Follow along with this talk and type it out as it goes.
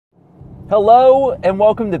Hello and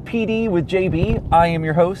welcome to PD with JB. I am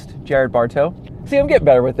your host, Jared Bartow. See, I'm getting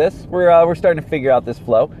better with this. We're starting to figure out this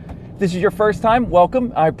flow. If this is your first time,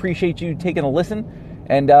 welcome. I appreciate you taking a listen.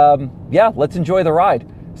 And let's enjoy the ride.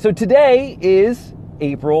 So today is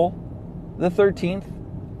April the 13th,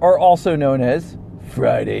 or also known as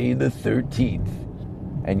Friday the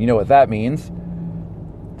 13th. And you know what that means?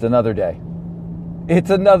 It's another day. It's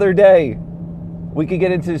another day. We could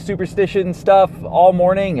get into superstition stuff all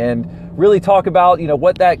morning and really talk about,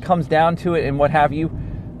 what that comes down to it and what have you.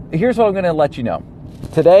 Here's what I'm going to let you know.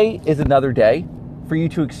 Today is another day for you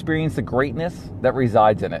to experience the greatness that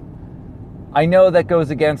resides in it. I know that goes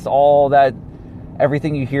against all that,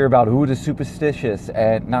 everything you hear about, the superstitious,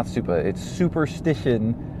 and it's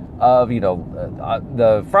superstition of,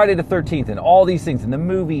 the Friday the 13th and all these things and the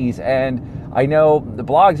movies. And I know the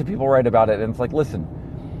blogs that people write about it, and it's like, listen,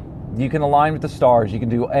 you can align with the stars. You can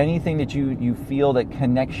do anything that you feel that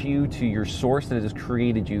connects you to your source that has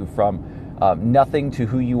created you from nothing to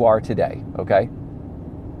who you are today, okay?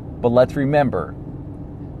 But let's remember,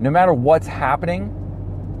 no matter what's happening,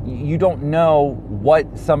 you don't know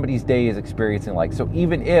what somebody's day is experiencing like. So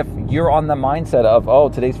even if you're on the mindset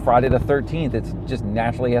of, today's Friday the 13th, it's just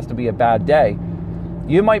naturally has to be a bad day,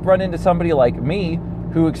 you might run into somebody like me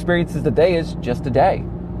who experiences the day as just a day.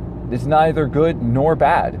 It's neither good nor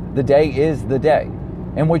bad. The day is the day.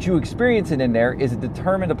 And what you experience in there is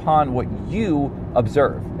determined upon what you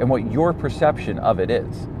observe and what your perception of it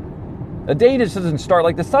is. A day just doesn't start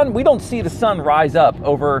like the sun. We don't see the sun rise up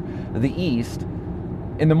over the east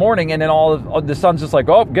in the morning and then all the sun's just like,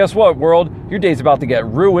 oh, guess what, world? Your day's about to get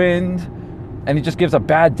ruined. And it just gives a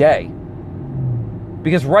bad day.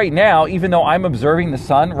 Because right now, even though I'm observing the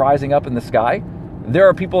sun rising up in the sky, there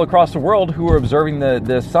are people across the world who are observing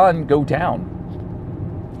the sun go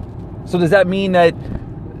down. So does that mean that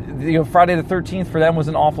Friday the 13th for them was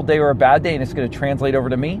an awful day or a bad day and it's going to translate over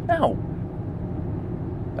to me? No.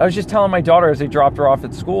 I was just telling my daughter as they dropped her off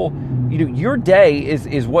at school, your day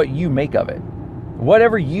is what you make of it.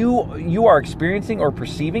 Whatever you are experiencing or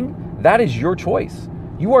perceiving, that is your choice.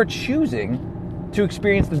 You are choosing to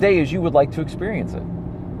experience the day as you would like to experience it.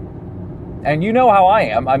 And you know how I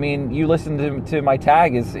am. I mean, you listen to my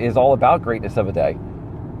tag is all about greatness of a day.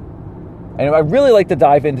 And I really like to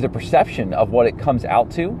dive into the perception of what it comes out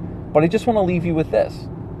to, but I just want to leave you with this.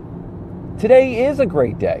 Today is a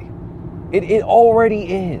great day. It already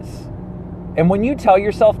is. And when you tell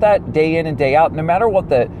yourself that day in and day out, no matter what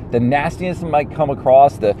the nastiness that might come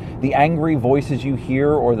across, the angry voices you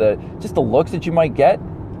hear, or just the looks that you might get,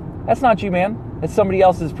 that's not you, man. It's somebody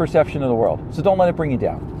else's perception of the world. So don't let it bring you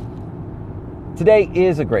down. Today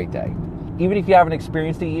is a great day. Even if you haven't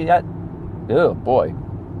experienced it yet, oh boy.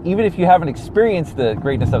 Even if you haven't experienced the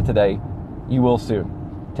greatness of today, you will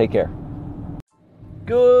soon. Take care.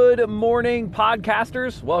 Good morning,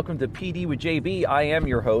 podcasters. Welcome to PD with JB. I am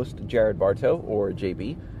your host, Jared Bartow, or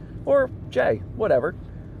JB, or Jay, whatever.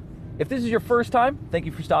 If this is your first time, thank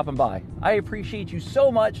you for stopping by. I appreciate you so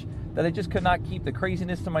much that I just could not keep the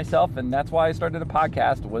craziness to myself, and that's why I started a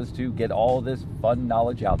podcast, was to get all this fun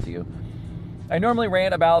knowledge out to you. I normally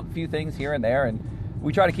rant about a few things here and there, and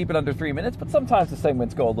we try to keep it under 3 minutes, but sometimes the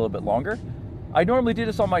segments go a little bit longer. I normally do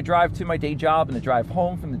this on my drive to my day job and the drive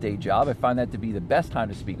home from the day job. I find that to be the best time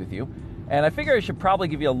to speak with you. And I figure I should probably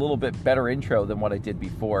give you a little bit better intro than what I did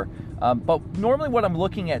before. But normally what I'm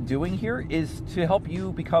looking at doing here is to help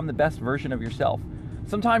you become the best version of yourself.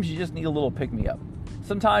 Sometimes you just need a little pick-me-up.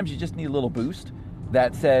 Sometimes you just need a little boost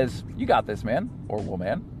that says, you got this, man, or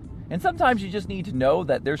woman. And sometimes you just need to know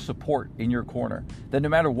that there's support in your corner. That no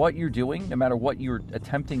matter what you're doing, no matter what you're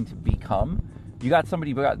attempting to become, you got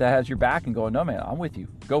somebody that has your back and going, no, man, I'm with you.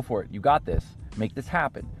 Go for it. You got this. Make this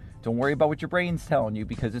happen. Don't worry about what your brain's telling you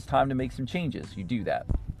because it's time to make some changes. You do that.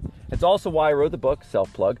 It's also why I wrote the book,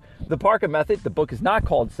 Self-Plug. The Parka Method. The book is not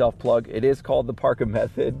called Self-Plug. It is called The Parka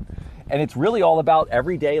Method. And it's really all about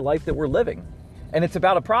everyday life that we're living. And it's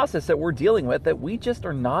about a process that we're dealing with that we just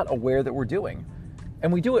are not aware that we're doing.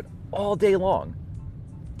 And we do it all day long.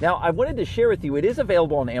 Now, I wanted to share with you, it is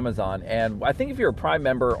available on Amazon, and I think if you're a Prime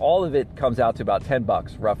member, all of it comes out to about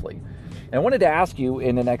 $10 roughly. And I wanted to ask you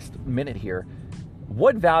in the next minute here,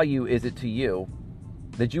 what value is it to you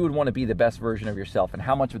that you would want to be the best version of yourself, and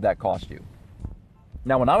how much would that cost you?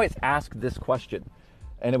 Now, when I was asked this question,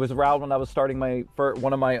 and it was around when I was starting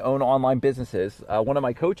one of my own online businesses, one of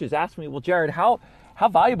my coaches asked me, well, Jared, how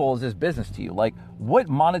valuable is this business to you? Like, what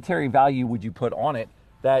monetary value would you put on it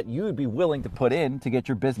that you would be willing to put in to get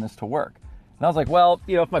your business to work? And I was like, well,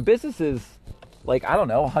 if my business is like, I don't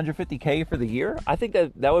know, $150K for the year, I think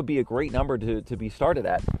that would be a great number to be started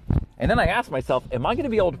at. And then I asked myself, am I going to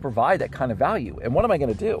be able to provide that kind of value? And what am I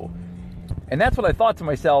going to do? And that's what I thought to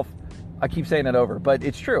myself. I keep saying it over, but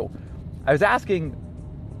it's true. I was asking,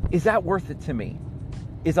 is that worth it to me?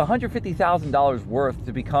 Is $150,000 worth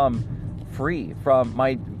to become free from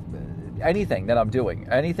my anything that I'm doing,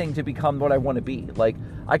 anything to become what I want to be? Like,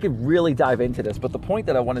 I could really dive into this, but the point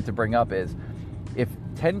that I wanted to bring up is, if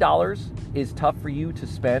 $10 is tough for you to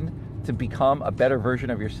spend to become a better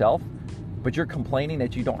version of yourself, but you're complaining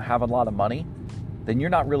that you don't have a lot of money, then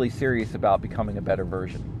you're not really serious about becoming a better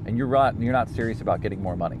version. And you're not serious about getting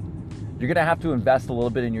more money. You're going to have to invest a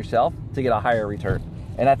little bit in yourself to get a higher return.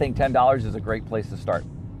 And I think $10 is a great place to start.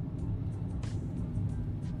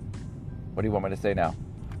 What do you want me to say now?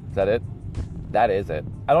 Is that it? That is it.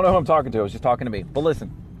 I don't know who I'm talking to. I was just talking to me. But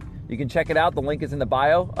listen, you can check it out. The link is in the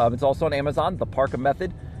bio. It's also on Amazon, The Parka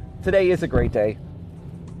Method. Today is a great day.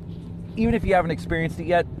 Even if you haven't experienced it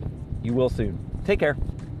yet, you will soon. Take care.